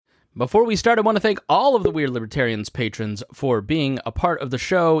Before we start, I want to thank all of the Weird Libertarians patrons for being a part of the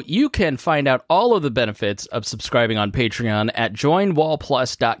show. You can find out all of the benefits of subscribing on Patreon at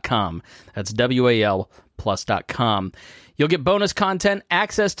joinwalplus.com. That's WAL+.com. You'll get bonus content,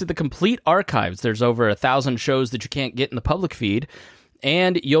 access to the complete archives. There's over 1,000 shows that you can't get in the public feed,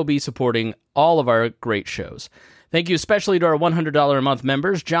 and you'll be supporting all of our great shows. Thank you especially to our $100 a month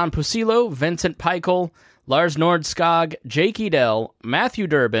members, John Pusilo, Vincent Peichel, Lars Nordskog, Jake Edel, Matthew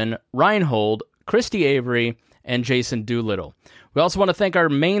Durbin, Reinhold, Christy Avery, and Jason Doolittle. We also want to thank our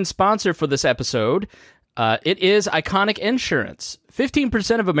main sponsor for this episode. It is Iconic Insurance.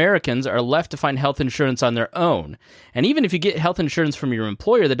 15% of Americans are left to find health insurance on their own. And even if you get health insurance from your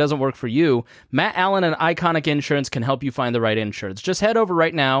employer that doesn't work for you, Matt Allen and Iconic Insurance can help you find the right insurance. Just head over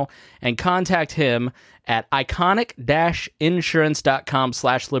right now and contact him at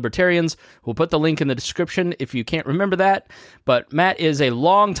iconic-insurance.com/libertarians. We'll put the link in the description if you can't remember that. But Matt is a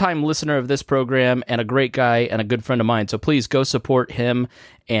longtime listener of this program and a great guy and a good friend of mine. So please go support him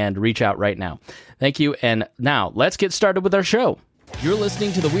and reach out right now. Thank you. And now let's get started with our show. You're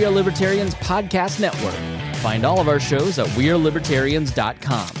listening to the We Are Libertarians Podcast Network. Find all of our shows at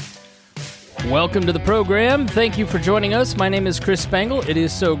wearelibertarians.com. Welcome to the program. Thank you for joining us. My name is Chris Spangle. It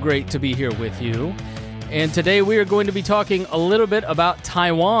is so great to be here with you. And today we are going to be talking a little bit about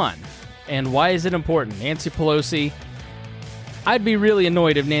Taiwan and why is it important. Nancy Pelosi. I'd be really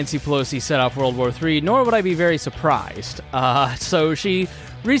annoyed if Nancy Pelosi set off World War III, nor would I be very surprised. So she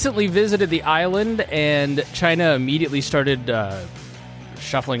recently visited the island, and China immediately started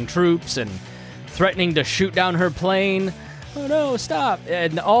shuffling troops and threatening to shoot down her plane. Oh no, stop,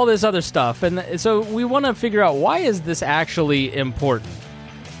 and all this other stuff. And so we want to figure out, why is this actually important?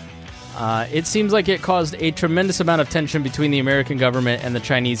 It seems like it caused a tremendous amount of tension between the American government and the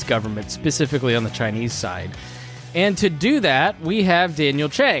Chinese government, specifically on the Chinese side. And to do that, we have Daniel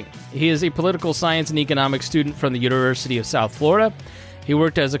Chang. He is a political science and economics student from the University of South Florida. He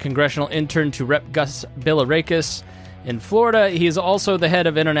worked as a congressional intern to Rep. Gus Bilirakis in Florida. He is also the head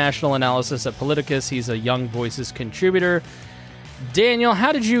of international analysis at Politicus. He's a Young Voices contributor. Daniel,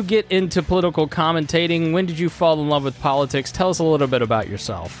 how did you get into political commentating? When did you fall in love with politics? Tell us a little bit about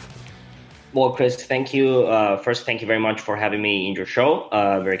yourself. Well, Chris, thank you. First, thank you very much for having me in your show.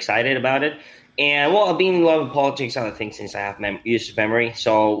 Very excited about it. And, well, I've been in love with politics, I think, since I have use of memory.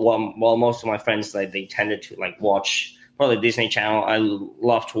 So, while most of my friends, they tended to, watch probably Disney Channel, I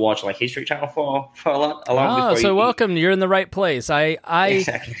love to watch, History Channel for a lot. Oh, so welcome. You're in the right place. I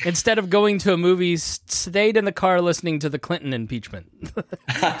exactly. Instead of going to a movie, stayed in the car listening to the Clinton impeachment.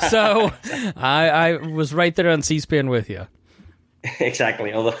 So, I was right there on C-SPAN with you.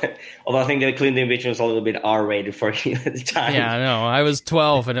 Exactly. Although I think the Clinton impeachment was a little bit R-rated for you at the time. Yeah, I know. I was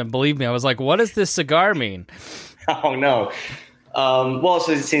 12, and believe me, I was like, what does this cigar mean? Oh, no. Well,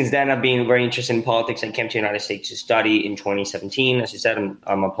 so since then, I've been very interested in politics. I came to the United States to study in 2017. As you said,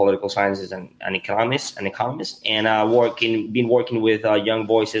 I'm a political scientist and an economist, and been working with Young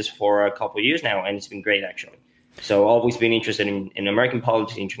Voices for a couple of years now, and it's been great, actually. So always been interested in American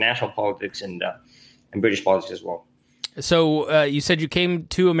politics, international politics, and British politics as well. So you said you came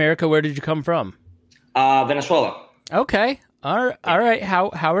to America. Where did you come from? Venezuela. Okay. All right. How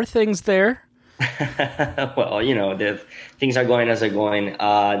are things there? Well, the things are going as they're going.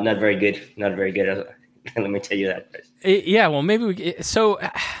 Not very good. Not very good. Let me tell you that. Yeah. Well, maybe. So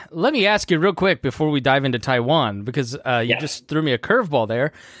let me ask you real quick before we dive into Taiwan, because you just threw me a curveball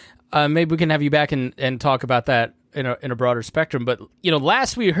there. Maybe we can have you back and talk about that in a broader spectrum. But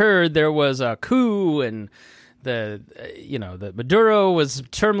last we heard there was a coup and the Maduro was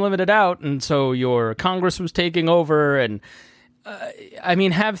term limited out, and so your Congress was taking over. And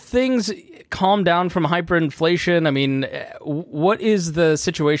have things calmed down from hyperinflation? What is the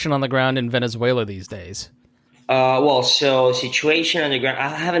situation on the ground in Venezuela these days? So situation on the ground, I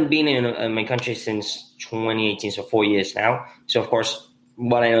haven't been in my country since 2018, so 4 years now. So of course,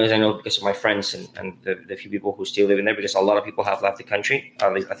 what I know because of my friends and the few people who still live in there, because a lot of people have left the country.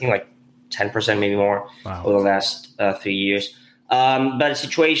 I think 10%, maybe more, over the last 3 years. But the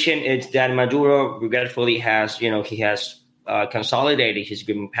situation is that Maduro regretfully has, he has consolidated his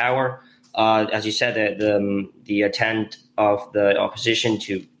grip and power. As you said, the attempt of the opposition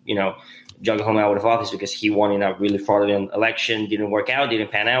to, juggle him out of office because he won in a really fraudulent election, didn't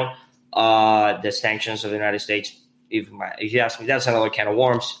pan out. The sanctions of the United States, if you ask me, that's another can of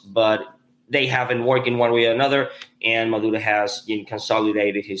worms, but they haven't worked in one way or another, and Maduro has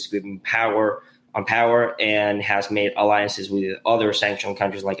consolidated his grip on power and has made alliances with other sanctioned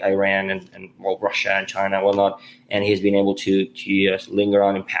countries like Iran and Russia and China and whatnot, and he's been able to linger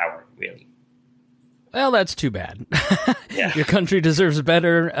on in power, really. Well, that's too bad. Yeah. Your country deserves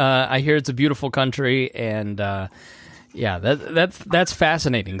better. I hear it's a beautiful country, and that's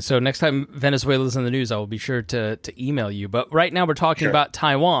fascinating. So next time Venezuela's in the news, I will be sure to email you. But right now we're talking about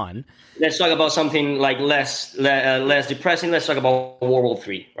Taiwan. Let's talk about something like less depressing. Let's talk about World War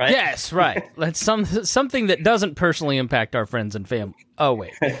III, right? Yes, right. Let's something that doesn't personally impact our friends and family. Oh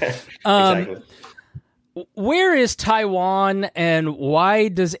wait, Exactly. where is Taiwan, and why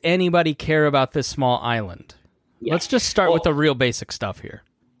does anybody care about this small island? Yeah. Let's just start with the real basic stuff here.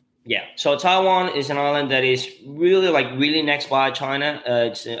 Yeah. So Taiwan is an island that is really next by China.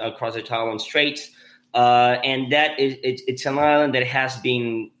 It's across the Taiwan Straits. And it's an island that has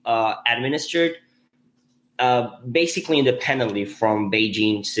been administered basically independently from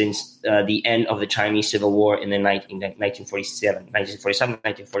Beijing since the end of the Chinese Civil War in the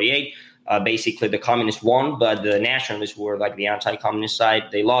 1948. Basically, the communists won, but the nationalists were like the anti-communist side.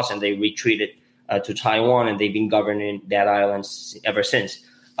 They lost and they retreated to Taiwan, and they've been governing that island ever since.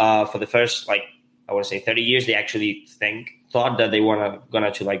 For the first, 30 years, they actually thought that they were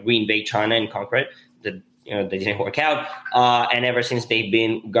going to reinvade China and conquer it. That didn't work out. And ever since, they've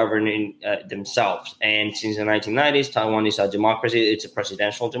been governing themselves. And since the 1990s, Taiwan is a democracy. It's a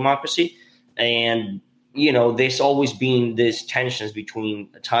presidential democracy. And, there's always been these tensions between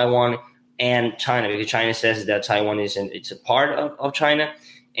Taiwan and China, because China says that Taiwan it's a part of China,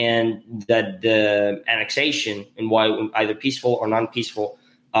 and that the annexation, and why either peaceful or non-peaceful,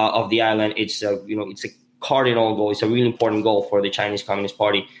 of the island, it's a cardinal goal. It's a really important goal for the Chinese Communist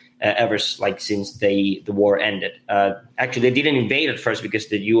Party ever since the war ended. Actually, they didn't invade at first because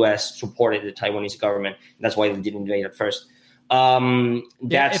the U.S. supported the Taiwanese government. That's why they didn't invade at first.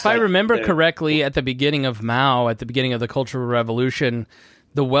 If I remember correctly, at the beginning of Mao, at the beginning of the Cultural Revolution,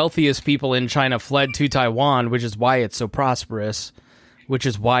 the wealthiest people in China fled to Taiwan, which is why it's so prosperous, which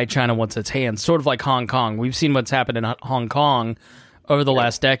is why China wants its hands, sort of like Hong Kong. We've seen what's happened in Hong Kong over the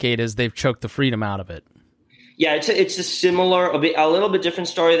last decade as they've choked the freedom out of it. Yeah, it's a similar, a little bit different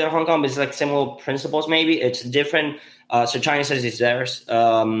story than Hong Kong, but it's similar principles maybe. It's different. So China says it's theirs,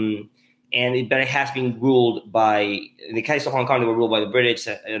 but it has been ruled by, in the case of Hong Kong, they were ruled by the British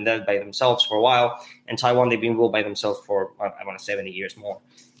and then by themselves for a while. And Taiwan, they've been ruled by themselves for, 70 years more.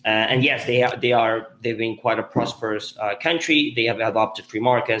 And yes, they've been quite a prosperous country. They have adopted free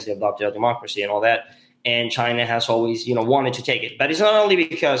markets, they adopted a democracy and all that. And China has always, wanted to take it. But it's not only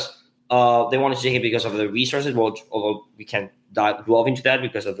because they wanted to take it because of the resources, although we can delve into that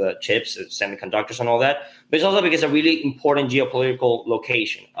because of the chips, semiconductors and all that. But it's also because of a really important geopolitical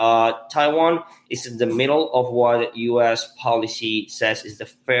location. Taiwan is in the middle of what U.S. policy says is the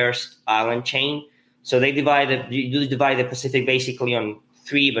first island chain. So they divide the Pacific basically on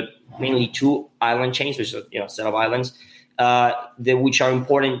three, but mainly two island chains, which is a set of islands, which are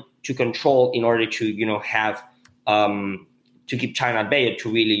important to control in order to have to keep China at bay, to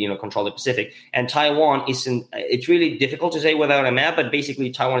really control the Pacific. And Taiwan isn't. It's really difficult to say without a map, but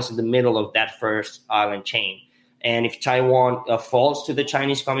basically Taiwan is in the middle of that first island chain. And if Taiwan falls to the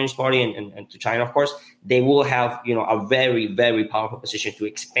Chinese Communist Party and to China, of course, they will have a very, very powerful position to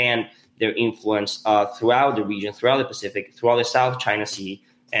expand their influence throughout the region, throughout the Pacific, throughout the South China Sea,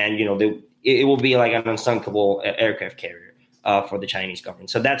 and it will be like an unsinkable aircraft carrier for the Chinese government.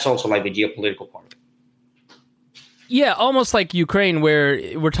 So that's also the geopolitical part of it. Yeah, almost like Ukraine,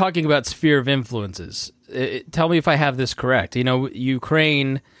 where we're talking about sphere of influences. Tell me if I have this correct.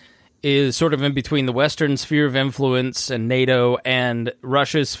 Ukraine is sort of in between the Western sphere of influence and NATO and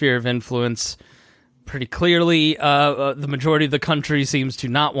Russia's sphere of influence. Pretty clearly, the majority of the country seems to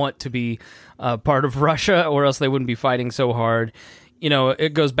not want to be part of Russia, or else they wouldn't be fighting so hard.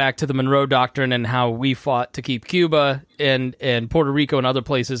 It goes back to the Monroe Doctrine and how we fought to keep Cuba and Puerto Rico and other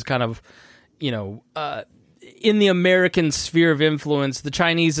places kind of, in the American sphere of influence. The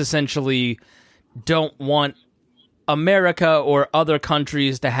Chinese essentially don't want America or other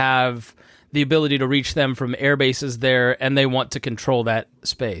countries to have the ability to reach them from air bases there, and they want to control that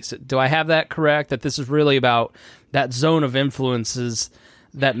space. Do I have that correct? That this is really about that zone of influences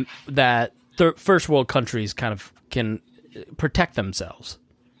that first world countries kind of can protect themselves?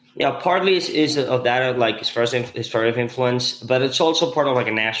 Yeah, partly is of that, sphere of influence, but it's also part of a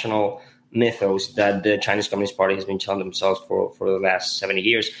national mythos that the Chinese Communist Party has been telling themselves for the last 70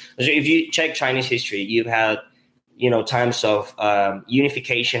 years. So if you check Chinese history, you've had times of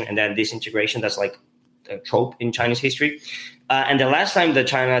unification and then disintegration. That's like a trope in Chinese history. And the last time that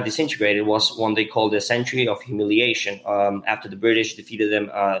China disintegrated was one they called the Century of Humiliation, after the British defeated them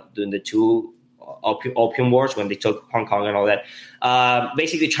during the two Opium Wars, when they took Hong Kong and all that.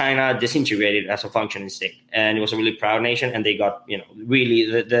 Basically, China disintegrated as a functioning state, and it was a really proud nation. And they got,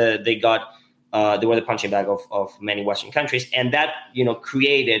 they got they were the punching bag of many Western countries, and that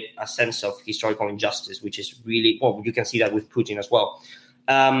created a sense of historical injustice, which is really you can see that with Putin as well.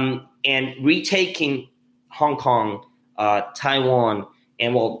 And retaking Hong Kong, Taiwan,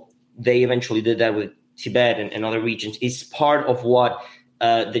 and they eventually did that with Tibet and other regions, is part of what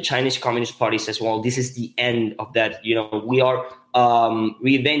the Chinese Communist Party says. Well, this is the end of that. We are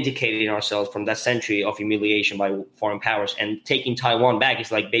reivindicating ourselves from that century of humiliation by foreign powers, and taking Taiwan back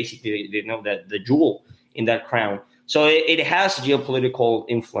is like basically the jewel in that crown. So it has geopolitical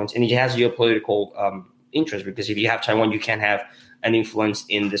influence, and it has geopolitical interest, because if you have Taiwan, you can have an influence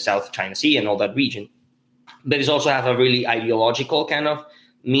in the South China Sea and all that region. But it also have a really ideological kind of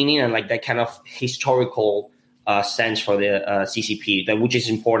meaning, and like that kind of historical sense for the CCP, which is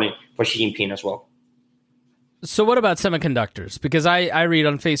important for Xi Jinping as well. So what about semiconductors? Because I read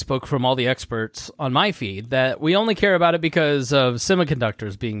on Facebook from all the experts on my feed that we only care about it because of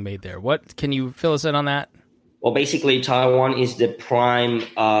semiconductors being made there. What can you fill us in on that? Well, basically, Taiwan is the prime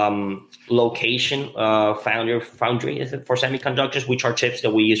location foundry for semiconductors, which are chips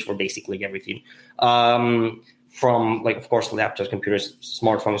that we use for basically everything, from of course laptops, computers,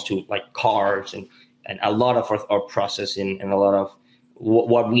 smartphones, to like cars, and a lot of our processing and a lot of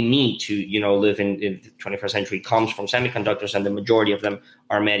what we need to live in the 21st century comes from semiconductors, and the majority of them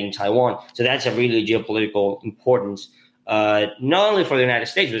are made in Taiwan. So that's a really geopolitical importance, not only for the United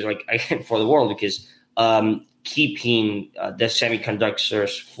States, but again for the world, because keeping the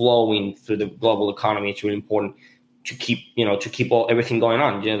semiconductors flowing through the global economy is really important to keep everything going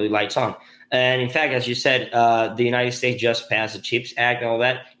on, the lights on. And in fact, as you said, the United States just passed the CHIPS Act and all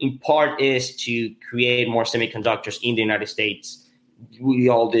that. In part is to create more semiconductors in the United States. We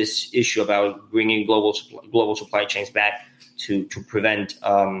all this issue about bringing global supply chains back to prevent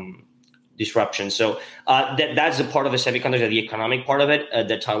disruption. So that's the part of the semiconductor, the economic part of it,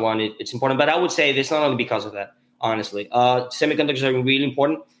 that Taiwan it's important. But I would say it's not only because of that. Honestly, semiconductors are really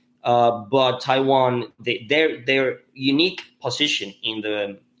important, but Taiwan, their unique position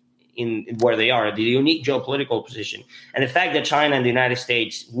in where they are, the unique geopolitical position, and the fact that China and the United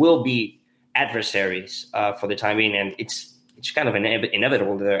States will be adversaries for the time being, and it's kind of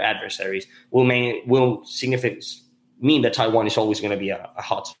inevitable that they're adversaries, will significantly mean that Taiwan is always going to be a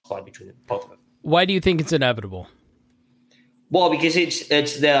hot spot between both of them. Why do you think it's inevitable? Well, because it's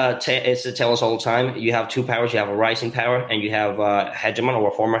the tell us all the time. You have two powers. You have a rising power, and you have a hegemon or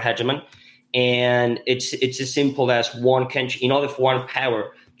a former hegemon. And it's as simple as one country. In order for one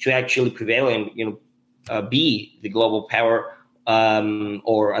power to actually prevail and be the global power,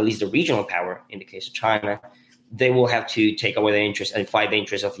 or at least the regional power in the case of China, they will have to take away the interest and fight the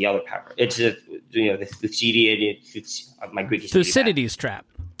interest of the other power. It's the my Greek is Thucydides trap.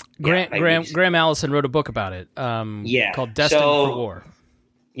 Graham Allison wrote a book about it. Called Destined for War.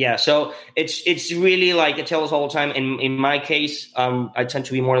 Yeah, so it's really like it tells us all the time. In my case, I tend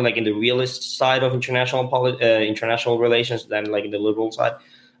to be more like in the realist side of international relations than like in the liberal side.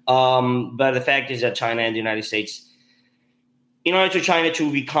 But the fact is that China and the United States, in order to China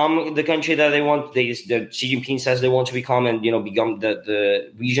to become the country that they want, Xi Jinping says they want to become, and become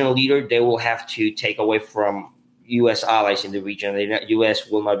the regional leader, they will have to take away from U.S. allies in the region. The U.S.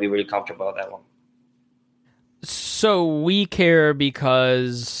 will not be really comfortable with that one. So we care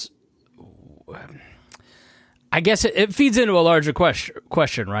because, I guess it feeds into a larger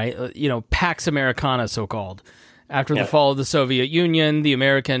question, right? Pax Americana, so-called. After the fall of the Soviet Union, the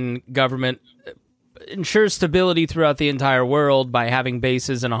American government ensures stability throughout the entire world by having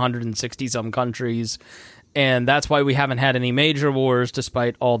bases in 160-some countries, and that's why we haven't had any major wars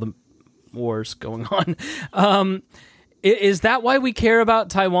despite all the wars going on. Is that why we care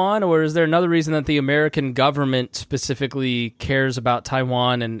about Taiwan, or is there another reason that the American government specifically cares about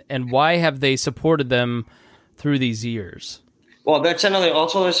Taiwan, and why have they supported them through these years? Well, that's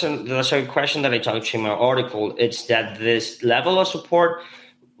there's a question that I talked to in my article. It's that this level of support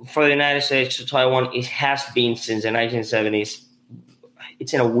for the United States to Taiwan, it has been since the 1970s.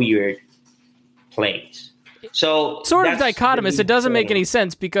 It's in a weird place. So sort of dichotomous. Really, it doesn't make any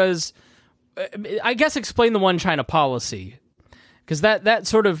sense because, I guess, explain the one China policy, because that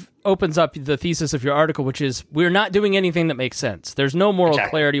sort of opens up the thesis of your article, which is we're not doing anything that makes sense. There's no moral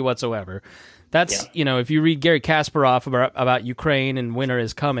clarity whatsoever. That's, if you read Gary Kasparov about Ukraine and winter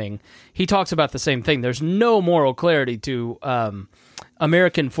is coming, he talks about the same thing. There's no moral clarity to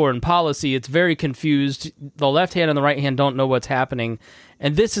American foreign policy. It's very confused. The left hand and the right hand don't know what's happening.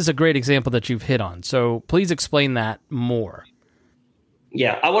 And this is a great example that you've hit on. So please explain that more.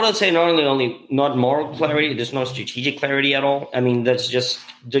 Yeah, I want to say not moral clarity. There's no strategic clarity at all. I mean, that's just,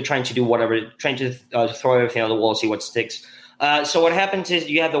 they're trying to do whatever, trying to throw everything on the wall, see what sticks. So what happens is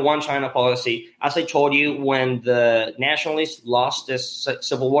you have the one China policy. As I told you, when the nationalists lost this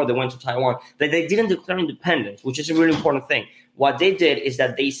civil war, they went to Taiwan. They didn't declare independence, which is a really important thing. What they did is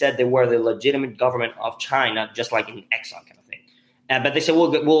that they said they were the legitimate government of China, just like in exile kind of thing. But they said,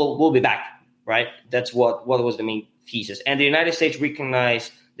 we'll be back, right? That's what was the main thesis. And the United States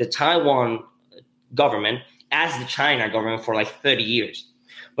recognized the Taiwan government as the China government for like 30 years.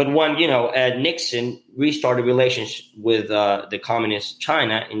 But when, Nixon restarted relations with the communist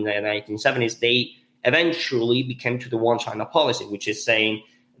China in the 1970s, they eventually became to the one China policy, which is saying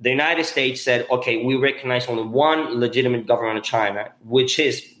the United States said, okay, we recognize only one legitimate government of China, which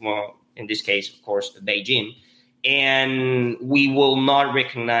is, well, in this case, of course, Beijing, and we will not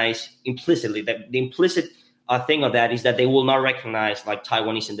recognize implicitly. The implicit thing of that is that they will not recognize like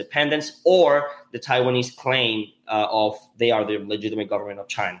Taiwanese independence or the Taiwanese claim of they are the legitimate government of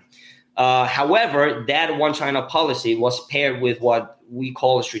China. However, that one China policy was paired with what we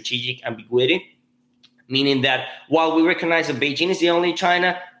call strategic ambiguity, meaning that while we recognize that Beijing is the only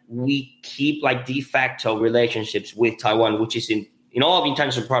China, we keep like de facto relationships with Taiwan, which is in all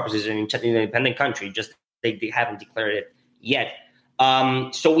intents and purposes an independent country, just they haven't declared it yet.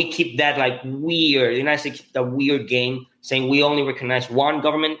 So we keep that like weird, the United States keep that weird game saying we only recognize one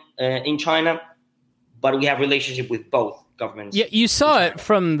government in China, but we have relationship with both governments. Yeah, you saw it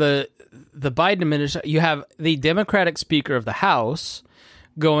from the Biden administration. You have the Democratic Speaker of the House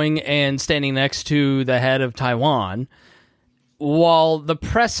going and standing next to the head of Taiwan, while the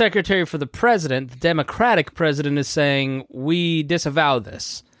press secretary for the president, the Democratic president, is saying we disavow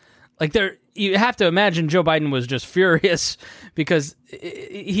this. Like you have to imagine Joe Biden was just furious because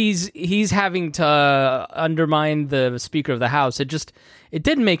he's having to undermine the Speaker of the House. It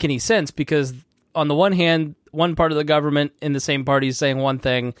didn't make any sense because on the one hand, one part of the government in the same party is saying one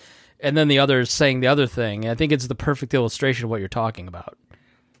thing, and then the other is saying the other thing. I think it's the perfect illustration of what you're talking about.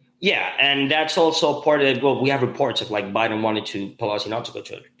 Yeah, and that's also part of we have reports of like Biden wanted Pelosi not to go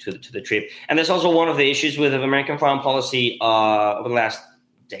to the trip. And that's also one of the issues with American foreign policy over the last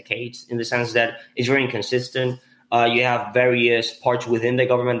decades, in the sense that it's very inconsistent. You have various parts within the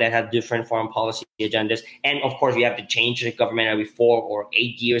government that have different foreign policy agendas. And of course, you have to change the government every 4 or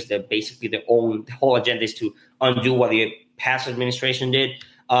 8 years. That basically the whole agenda is to undo what the past administration did.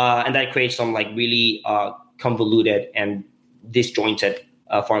 And that creates some like really convoluted and disjointed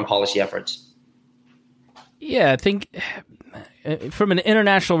foreign policy efforts. Yeah, I think from an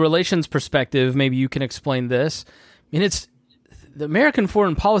international relations perspective, maybe you can explain this. I mean, the American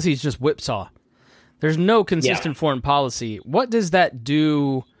foreign policy is just whipsaw. There's no consistent foreign policy. What does that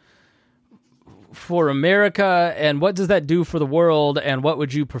do for America, and what does that do for the world, and what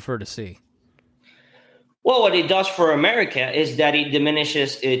would you prefer to see? Well, what it does for America is that it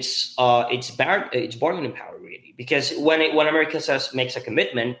diminishes its bargaining power, really, because when America makes a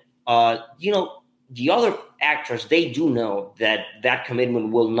commitment, the other actors, they do know that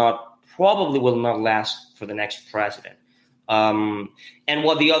commitment probably will not last for the next president. And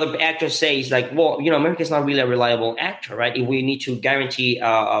what the other actors say is like, well, America is not really a reliable actor, right? If we need to guarantee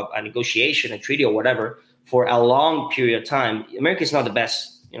a negotiation, a treaty or whatever for a long period of time, America is not the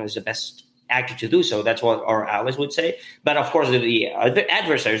best, is the best actor to do so. That's what our allies would say. But of course, the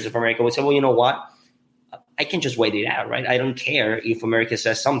adversaries of America would say, well, you know what? I can just wait it out, right? I don't care if America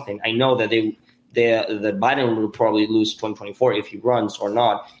says something. I know that the Biden will probably lose 2024 if he runs or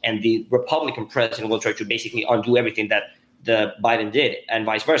not. And the Republican president will try to basically undo everything that the Biden did and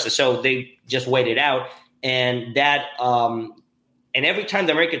vice versa. So they just wait it out. And that, and every time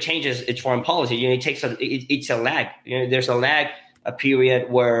that America changes its foreign policy, it's a lag. There's a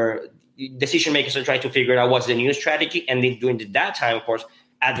period where decision makers are trying to figure out what's the new strategy. And during that time, of course,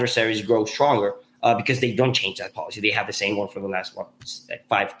 adversaries grow stronger because they don't change that policy. They have the same one for the last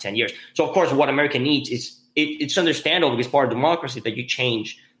 5 to 10 years. So, of course, what America needs is it's understandable because part of democracy that you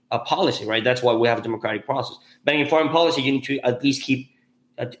change a policy, right? That's why we have a democratic process. But in foreign policy, you need to at least keep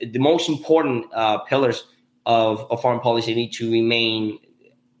the most important pillars of foreign policy need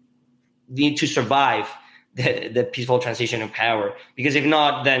to survive the peaceful transition of power. Because if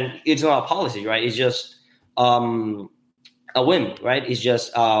not, then it's not a policy, right? It's just a whim, right? It's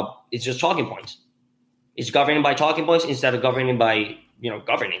just talking points. It's governing by talking points instead of governing by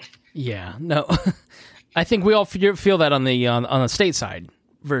governing. Yeah, no, I think we all feel that on the state side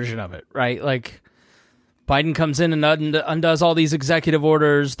version of it, right? Like Biden comes in and undoes all these executive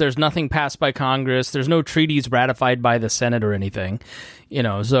orders. There's nothing passed by Congress. There's no treaties ratified by the Senate or anything,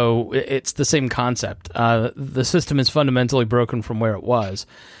 so it's the same concept. The system is fundamentally broken from where it was.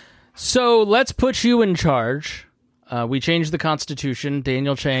 So let's put you in charge. We changed the Constitution.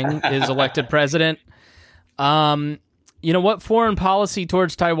 Daniel Chang is elected president. What foreign policy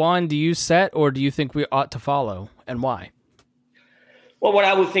towards Taiwan do you set, or do you think we ought to follow, and why? Well, what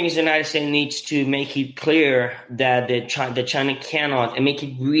I would think is the United States needs to make it clear that China cannot, and make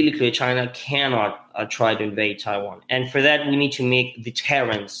it really clear China cannot try to invade Taiwan. And for that, we need to make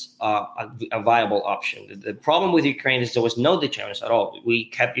deterrence a viable option. The problem with Ukraine is there was no deterrence at all. We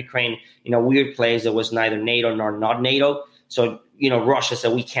kept Ukraine in a weird place that was neither NATO nor not NATO. So, Russia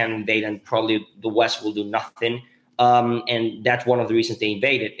said we can't invade, and probably the West will do nothing. And that's one of the reasons they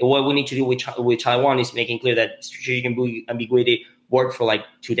invaded. What we need to do with Taiwan is making clear that strategic ambiguity worked for like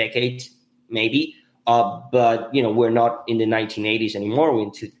 2 decades, maybe. But, we're not in the 1980s anymore. We're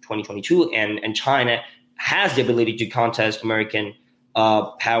into 2022. And China has the ability to contest American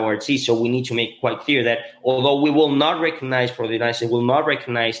power at sea. So we need to make quite clear that although we will not recognize, for the United States, will not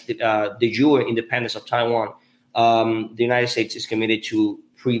recognize the de jure independence of Taiwan, the United States is committed to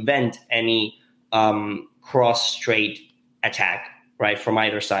prevent any cross-strait attack, right, from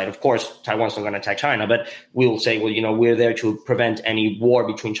either side. Of course, Taiwan's not going to attack China, but we'll say, we're there to prevent any war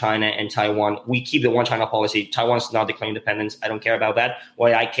between China and Taiwan. We keep the one China policy. Taiwan's not declaring independence. I don't care about that.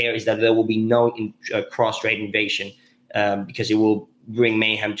 What I care is that there will be no cross-strait invasion because it will bring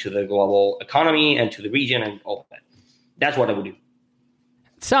mayhem to the global economy and to the region and all of that. That's what I would do.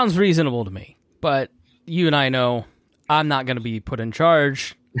 It sounds reasonable to me, but you and I know I'm not going to be put in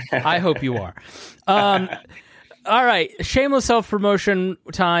charge. I hope you are. All right. Shameless self-promotion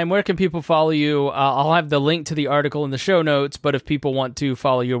time. Where can people follow you? I'll have the link to the article in the show notes, but if people want to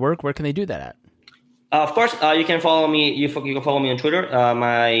follow your work, where can they do that at? Of course, you can follow me. You can follow me on Twitter.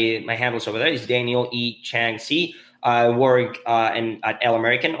 My handles over there is Daniel E. Chang C. I work at El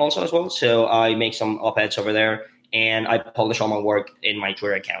American also as well, so I make some op-eds over there, and I publish all my work in my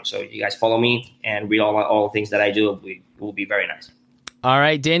Twitter account. So if you guys follow me and read all the things that I do, it will be very nice. All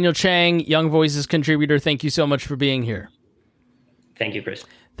right, Daniel Chang, Young Voices contributor, thank you so much for being here. Thank you, Chris.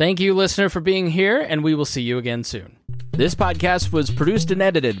 Thank you, listener, for being here, and we will see you again soon. This podcast was produced and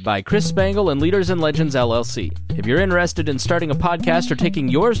edited by Chris Spangle and Leaders and Legends, LLC. If you're interested in starting a podcast or taking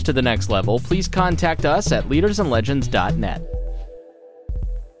yours to the next level, please contact us at leadersandlegends.net.